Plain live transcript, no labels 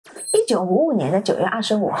1955年的9月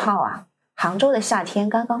25号啊，杭州的夏天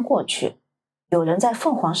刚刚过去，有人在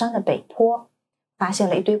凤凰山的北坡发现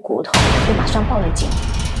了一堆骨头，就马上报了警。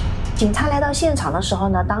警察来到现场的时候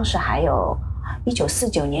呢，当时还有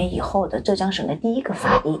1949年以后的浙江省的第一个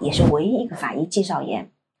法医，也是唯一一个法医季少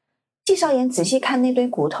言。季少言仔细看那堆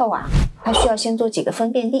骨头啊，他需要先做几个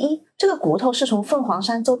分辨：第一，这个骨头是从凤凰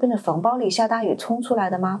山周边的坟包里下大雨冲出来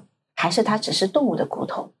的吗？还是它只是动物的骨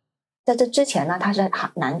头？在这之前呢，他是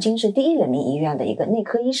南京市第一人民医院的一个内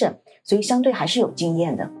科医生，所以相对还是有经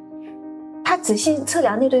验的。他仔细测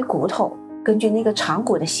量那堆骨头，根据那个长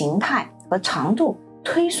骨的形态和长度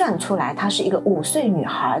推算出来，它是一个5岁女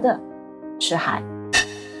孩的尸骸。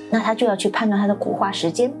那他就要去判断它的骨化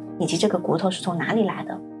时间，以及这个骨头是从哪里来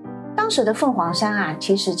的。当时的凤凰山啊，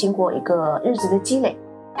其实经过一个日子的积累，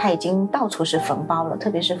它已经到处是坟包了，特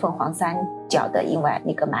别是凤凰山脚的另外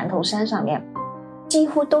那个馒头山上面，几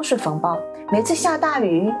乎都是坟包。每次下大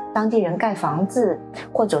雨，当地人盖房子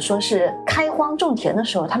或者说是开荒种田的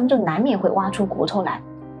时候，他们就难免会挖出骨头来，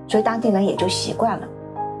所以当地人也就习惯了。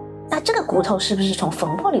那这个骨头是不是从坟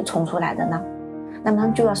包里冲出来的呢？那么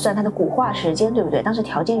就要算它的骨化时间，对不对？当时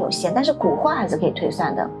条件有限，但是骨化还是可以推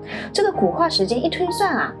算的。这个骨化时间一推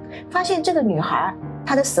算啊，发现这个女孩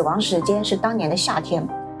她的死亡时间是当年的夏天，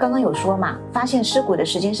刚刚有说嘛，发现尸骨的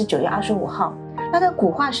时间是9月25号，那她的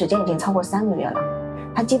骨化时间已经超过3个月了，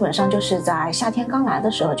她基本上就是在夏天刚来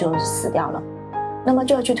的时候就死掉了。那么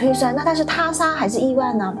就要去推算，那她是他杀还是意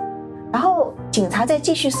外呢？然后警察在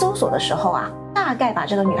继续搜索的时候啊，大概把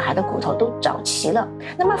这个女孩的骨头都找齐了，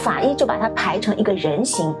那么法医就把它排成一个人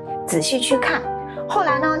形，仔细去看。后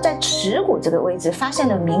来呢，在耻骨这个位置发现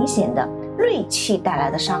了明显的锐器带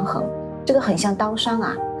来的伤痕，这个很像刀伤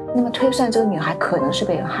啊。那么推算这个女孩可能是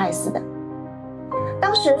被人害死的。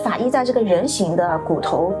当时法医在这个人形的骨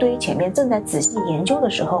头堆前面正在仔细研究的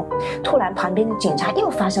时候，突然旁边的警察又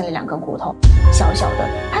发现了2根骨头，小小的。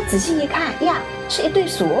他仔细一看呀，是一对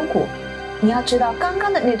锁骨。你要知道，刚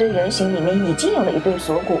刚的那堆人形里面已经有了一对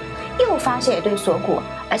锁骨，又发现一对锁骨，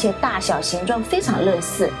而且大小形状非常类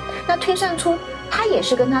似，那推算出她也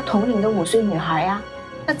是跟她同龄的5岁女孩呀。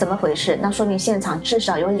那怎么回事？那说明现场至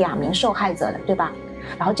少有2名受害者了，对吧？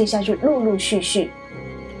然后接下去陆陆续续，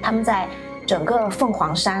他们在整个凤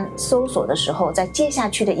凰山搜索的时候，在接下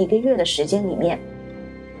去的1个月的时间里面，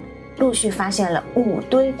陆续发现了5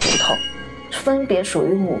堆骨头，分别属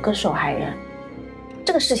于5个受害人。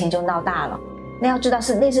这个事情就闹大了。那要知道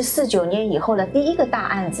那是49年以后的第一个大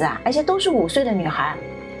案子啊，而且都是5岁的女孩。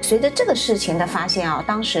随着这个事情的发现啊，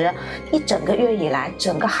当时一整个月以来，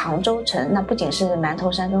整个杭州城，那不仅是馒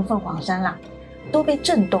头山跟凤凰山啦，都被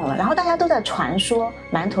震动了。然后大家都在传说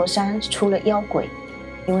馒头山出了妖鬼，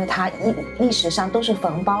因为它历史上都是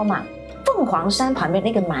坟包嘛。凤凰山旁边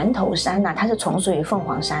那个馒头山呢，它是从属于凤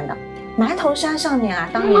凰山的。馒头山上面啊，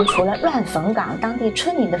当年除了乱坟岗当地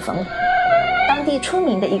村民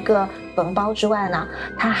的一个坟包之外呢，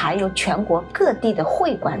它还有全国各地的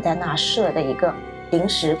会馆在那设的一个临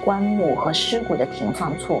时棺木和尸骨的停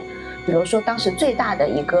放处。比如说当时最大的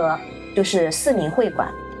一个就是4民会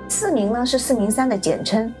馆，4民呢是403的简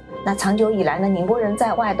称。那长久以来呢，宁波人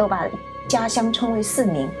在外都把家乡称为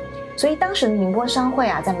4民，所以当时的宁波商会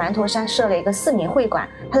啊，在馒头山设了一个4民会馆。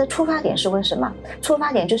它的出发点是为什么？出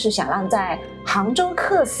发点就是想让在杭州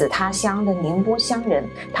客死他乡的宁波乡人，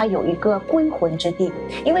他有一个归魂之地。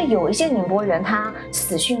因为有一些宁波人，他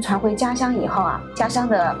死讯传回家乡以后啊，家乡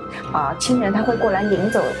的亲人他会过来领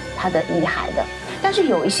走他的遗骸的。但是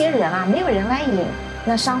有一些人啊，没有人来领，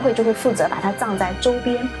那商会就会负责把它葬在周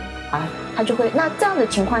边啊，他就会，那这样的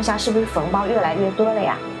情况下，是不是坟包越来越多了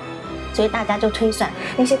呀？所以大家就推算，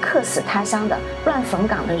那些客死他乡的乱坟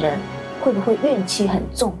岗的人会不会怨气很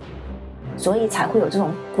重，所以才会有这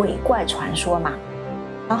种鬼怪传说嘛。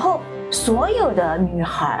然后所有的女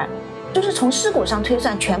孩，就是从尸骨上推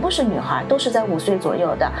算，全部是女孩，都是在5岁左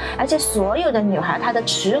右的，而且所有的女孩她的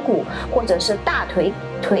耻骨或者是大腿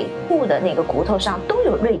部的那个骨头上都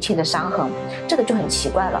有锐器的伤痕，这个就很奇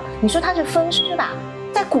怪了。你说它是分尸吧，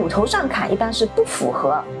在骨头上看一般是不符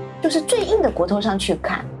合，就是最硬的骨头上去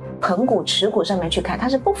看，盆骨、耻骨上面去看，它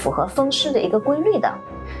是不符合分尸的一个规律的。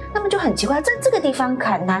那么就很奇怪，在这个地方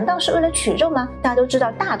砍，难道是为了取肉吗？大家都知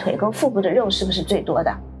道大腿跟腹部的肉是不是最多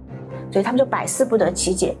的？所以他们就百思不得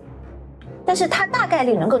其解。但是他大概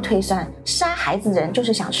率能够推算，杀孩子人就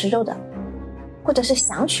是想吃肉的，或者是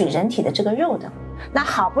想取人体的这个肉的。那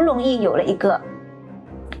好不容易有了一个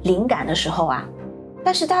灵感的时候啊，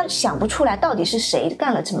但是他想不出来到底是谁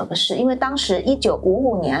干了这么个事。因为当时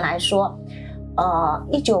1955年来说，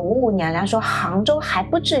杭州还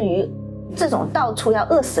不至于这种到处要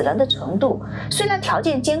饿死人的程度，虽然条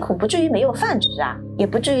件艰苦，不至于没有饭吃啊，也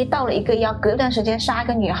不至于到了一个要隔一段时间杀一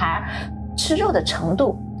个女孩吃肉的程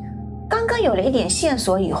度。刚刚有了一点线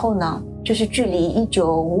索以后呢，就是距离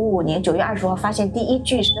1955年9月20号发现第一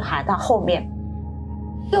具尸骸到后面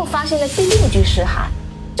又发现了第6具尸骸。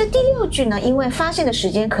这第6具呢，因为发现的时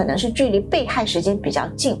间可能是距离被害时间比较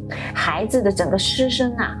近，孩子的整个尸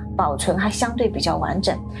身啊保存还相对比较完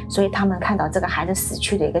整，所以他们看到这个孩子死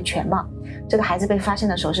去的一个全貌。这个孩子被发现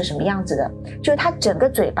的时候是什么样子的？就是他整个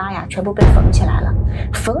嘴巴呀全部被缝起来了，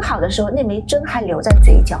缝好的时候那枚针还留在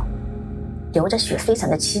嘴角，流着血，非常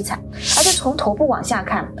的凄惨。而且从头部往下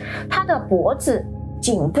看，他的脖子、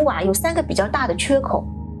颈部啊有3个比较大的缺口、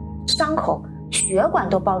伤口，血管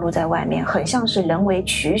都暴露在外面，很像是人为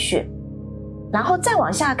取血。然后再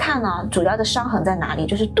往下看呢，主要的伤痕在哪里？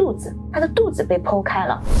就是肚子，他的肚子被剖开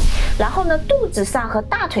了，然后呢，肚子上和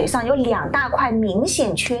大腿上有2大块明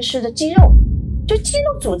显缺失的肌肉，就肌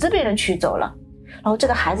肉组织被人取走了。然后这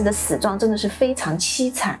个孩子的死状真的是非常凄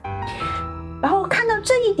惨。然后看到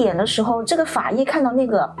这一点的时候，这个法医看到那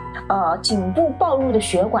个颈部暴露的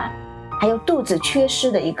血管，还有肚子缺失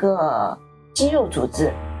的一个肌肉组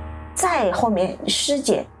织，在后面尸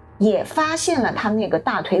检也发现了他那个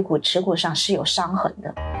大腿骨、耻骨上是有伤痕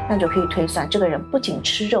的，那就可以推算这个人不仅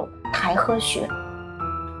吃肉，他还喝血。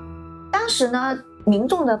当时呢，民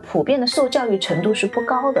众的普遍的受教育程度是不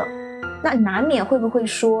高的，那难免会不会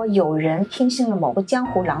说有人听信了某个江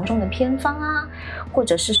湖郎中的偏方啊，或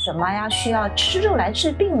者是什么呀，需要吃肉来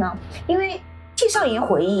治病呢？因为季少爷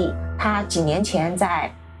回忆，他几年前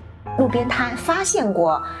在路边摊发现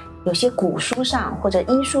过有些古书上或者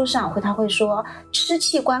医书上他会说吃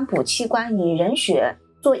器官补器官，以人血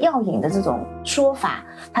做药引的这种说法。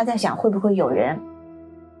他在想会不会有人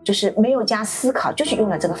就是没有加思考，就是用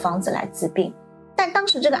了这个方子来治病。但当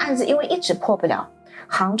时这个案子因为一直破不了，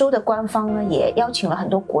杭州的官方呢也邀请了很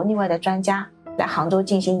多国内外的专家来杭州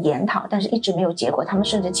进行研讨，但是一直没有结果。他们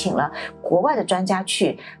甚至请了国外的专家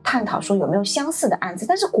去探讨说有没有相似的案子，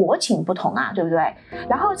但是国情不同啊，对不对？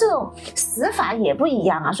然后这种死法也不一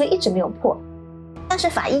样啊，所以一直没有破。但是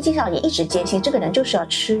法医季少也一直坚信这个人就是要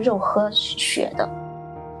吃肉喝血的，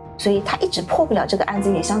所以他一直破不了这个案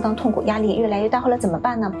子，也相当痛苦，压力也越来越大。后来怎么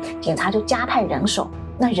办呢？警察就加派人手，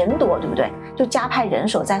那人多对不对？就加派人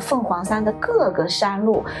手在凤凰山的各个山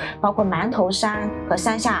路，包括馒头山和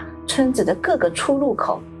山下村子的各个出入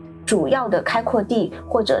口，主要的开阔地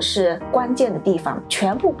或者是关键的地方，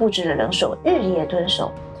全部布置了人手，日夜蹲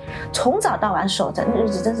守，从早到晚守着，那日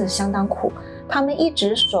子真是相当苦。他们一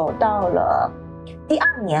直守到了第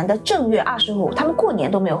2年的正月25，他们过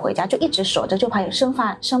年都没有回家，就一直守着，就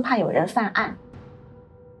生怕有人犯案。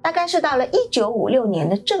大概是到了1956年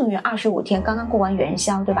的正月25天，刚刚过完元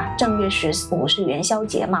宵，对吧？正月15是元宵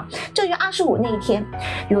节嘛。正月25那一天，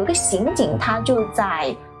有一个刑警，他就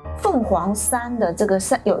在凤凰山的这个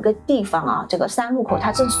有一个地方啊，这个山路口，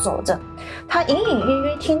他正守着。他隐隐约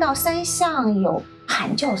约听到山上有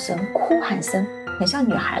喊叫声、哭喊声，很像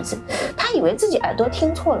女孩子。他以为自己耳朵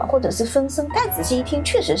听错了，或者是分声，再仔细一听，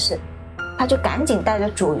确实是。他就赶紧带着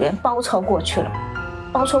组员包抄过去了。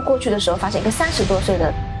包抄过去的时候，发现一个30多岁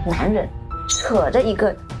的男人扯着一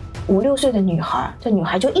个5、6岁的女孩，这女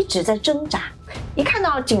孩就一直在挣扎。一看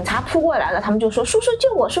到警察扑过来了，他们就说：“叔叔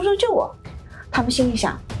救我，叔叔救我！”他们心里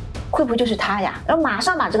想，会不会就是他呀？然后马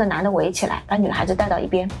上把这个男的围起来，把女孩子带到一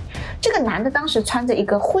边。这个男的当时穿着一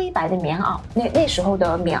个灰白的棉袄，那时候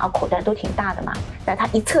的棉袄口袋都挺大的嘛，在他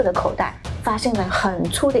一侧的口袋发现了很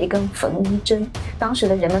粗的一根缝衣针，当时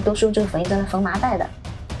的人们都是用这个缝衣针来缝麻袋的。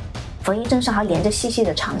缝衣针上还连着细细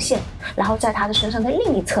的长线，然后在他的身上的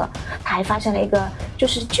另一侧，他还发现了一个就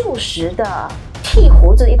是旧时的剃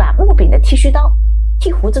胡子一把木柄的剃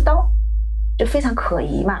胡子刀，就非常可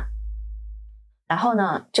疑嘛。然后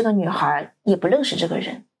呢，这个女孩也不认识这个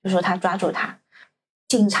人，就说他抓住他。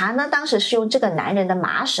警察呢，当时是用这个男人的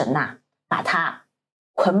麻绳呐，把他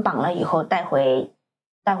捆绑了以后带回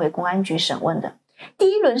公安局审问的。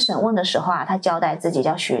第一轮审问的时候啊，他交代自己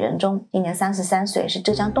叫许仁忠，今年33岁，是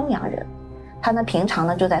浙江东阳人。他呢平常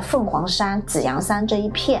呢就在凤凰山、紫阳山这一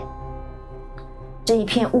片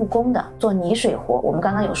务工的，做泥水活。我们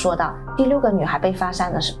刚刚有说到，第6个女孩被发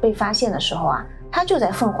现的时候啊，他就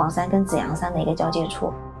在凤凰山跟紫阳山的一个交界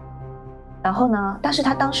处。然后呢，但是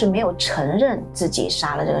他当时没有承认自己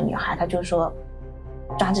杀了这个女孩，他就说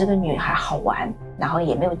抓这个女孩好玩，然后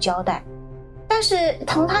也没有交代。但是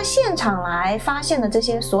从他现场来发现的这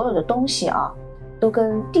些所有的东西啊，都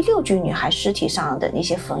跟第6具女孩尸体上的那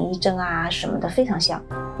些缝衣针啊什么的非常像，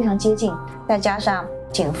非常接近。再加上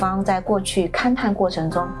警方在过去勘探过程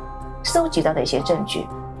中收集到的一些证据，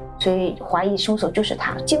所以怀疑凶手就是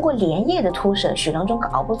他。经过连夜的突审，许仁宗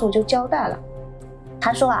熬不住就交代了。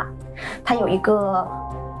他说啊，他有一个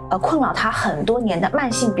困扰他很多年的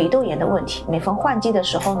慢性鼻窦炎的问题，每逢换季的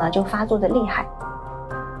时候呢，就发作的厉害。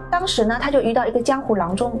当时呢，他就遇到一个江湖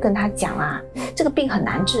郎中跟他讲啊，这个病很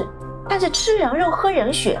难治，但是吃人肉喝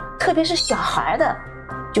人血，特别是小孩的，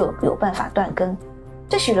就有办法断根。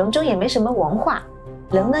这许仁宗也没什么文化，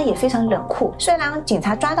人呢也非常冷酷。虽然警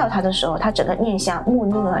察抓到他的时候，他整个面相木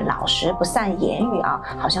讷老实，不善言语啊，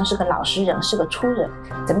好像是个老实人，是个粗人，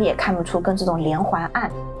怎么也看不出跟这种连环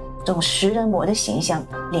案、这种食人魔的形象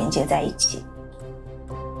连接在一起。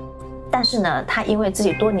但是呢，他因为自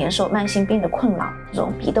己多年受慢性病的困扰，这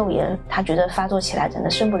种鼻窦炎，他觉得发作起来真的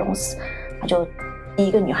生不容死，他就第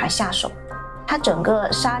一个女孩下手。他整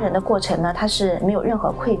个杀人的过程呢，他是没有任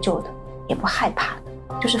何愧疚的，也不害怕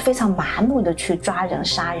的，就是非常麻木的去抓人、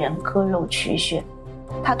杀人、割肉取血。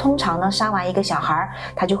他通常呢，杀完一个小孩，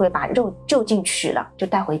他就会把肉就近取了，就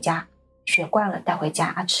带回家，血灌了带回家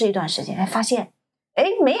啊，吃一段时间，发现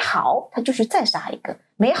没好，他就去再杀一个，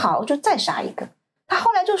没好就再杀一个。他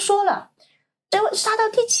后来就说了，这杀到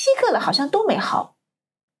第7个了，好像都没好。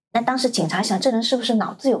那当时警察想，这人是不是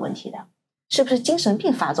脑子有问题的？是不是精神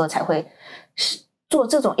病发作才会做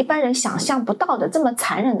这种一般人想象不到的这么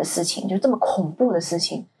残忍的事情，就这么恐怖的事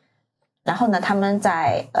情？然后呢，他们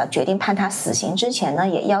在决定判他死刑之前呢，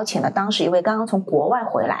也邀请了当时一位刚刚从国外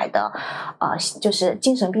回来的就是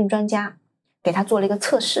精神病专家，给他做了一个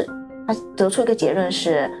测试，他得出一个结论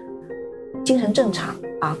是精神正常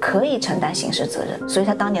啊，可以承担刑事责任，所以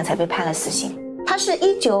他当年才被判了死刑。他是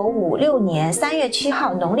1956年3月7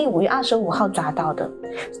号，农历5月25号抓到的。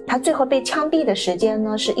他最后被枪毙的时间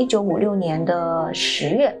呢是1956年的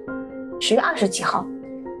10月20几号。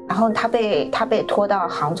然后他被拖到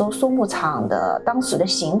杭州松木厂的当时的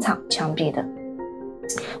刑场枪毙的。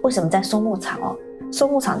为什么在松木厂哦？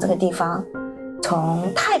松木厂这个地方，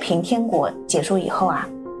从太平天国结束以后啊，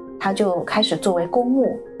他就开始作为公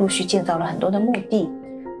墓，陆续建造了很多的墓地。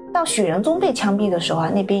到许仁宗被枪毙的时候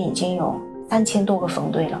啊，那边已经有3000多个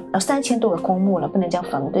坟堆了，3000多个公墓了，不能叫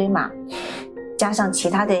坟堆嘛。加上其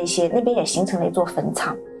他的一些，那边也形成了一座坟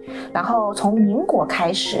场。然后从民国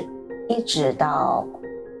开始，一直到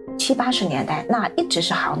70、80年代，那一直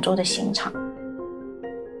是杭州的刑场。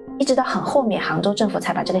一直到很后面，杭州政府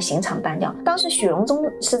才把这个刑场搬掉。当时许荣宗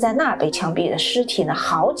是在那儿被枪毙的，尸体呢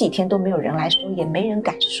好几天都没有人来收，也没人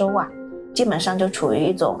敢收啊，基本上就处于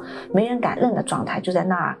一种没人敢认的状态，就在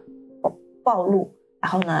那儿暴露，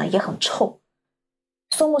然后呢也很臭。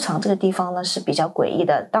松木厂这个地方呢是比较诡异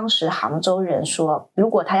的，当时杭州人说，如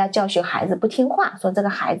果他要教训孩子不听话，说这个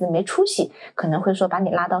孩子没出息，可能会说把你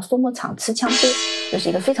拉到松木厂吃枪杯，这是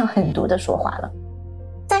一个非常狠毒的说法了。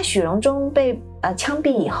在许荣宗被枪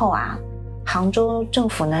毙以后啊，杭州政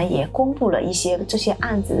府呢也公布了一些这些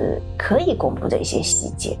案子可以公布的一些细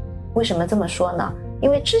节。为什么这么说呢？因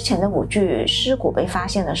为之前的5具尸骨被发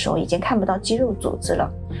现的时候，已经看不到肌肉组织了，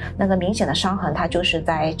那个明显的伤痕，它就是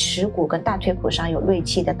在耻骨跟大腿骨上有锐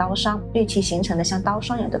器的刀伤，锐器形成的像刀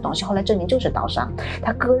伤一样的东西，后来证明就是刀伤。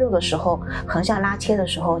它割肉的时候，横向拉切的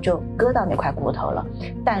时候就割到那块骨头了。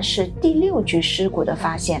但是第6具尸骨的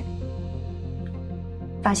发现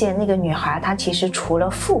那个女孩，她其实除了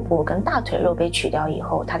腹部跟大腿肉被取掉以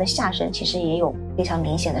后，她的下身其实也有非常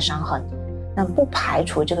明显的伤痕。那不排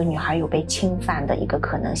除这个女孩有被侵犯的一个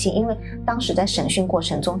可能性，因为当时在审讯过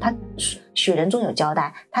程中，许仁宗有交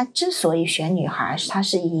代，他之所以选女孩，他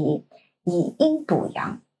是以阴补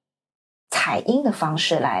阳、采阴的方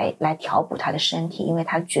式来调补她的身体，因为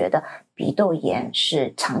他觉得鼻窦炎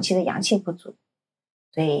是长期的阳气不足，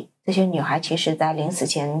所以这些女孩其实在临死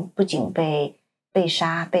前不仅被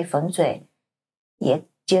杀、被缝嘴，也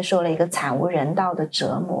接受了一个惨无人道的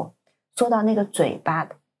折磨。说到那个嘴巴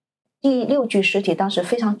的，第6具尸体当时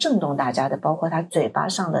非常震动大家的，包括他嘴巴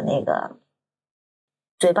上的那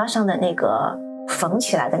个缝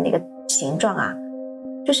起来的那个形状啊，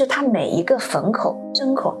就是他每一个缝口、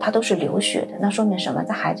针口，它都是流血的。那说明什么？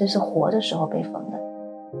这孩子是活的时候被缝的，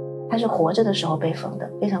他是活着的时候被缝的，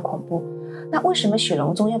非常恐怖。那为什么许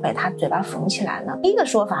荣宗要把他嘴巴缝起来呢？第一个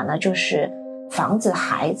说法呢，就是防止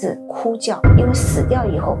孩子哭叫，因为死掉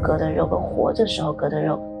以后割的肉跟活着时候割的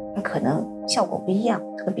肉，它可能效果不一样，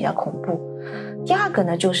这个比较恐怖。第二个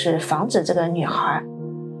呢，就是防止这个女孩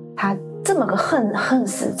她这么个恨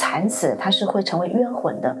死惨死，她是会成为冤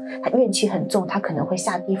魂的，她怨气很重，她可能会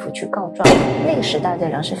下地府去告状。那个时代的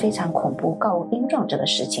人是非常恐怖告阴状这个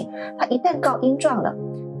事情，她一旦告阴状了，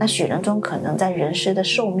那许仁宗可能在人世的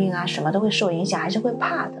寿命啊什么都会受影响，还是会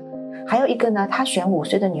怕的。还有一个呢，他选5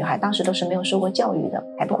岁的女孩，当时都是没有受过教育的，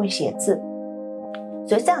还不会写字，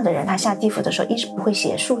所以这样的人他下地府的时候，一是不会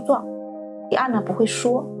写诉状，第二呢不会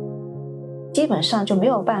说，基本上就没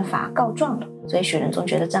有办法告状了，所以许仁宗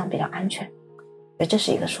觉得这样比较安全，所以这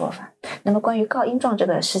是一个说法。那么关于告阴状这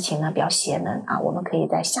个事情呢，比较邪门啊，我们可以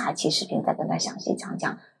在下一期视频再跟大家详细讲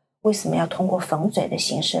讲为什么要通过缝嘴的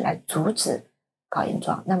形式来阻止告阴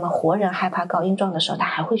状。那么活人害怕告阴状的时候，他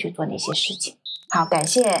还会去做哪些事情？好，感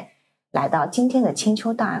谢来到今天的青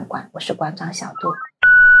丘档案馆，我是馆长小杜。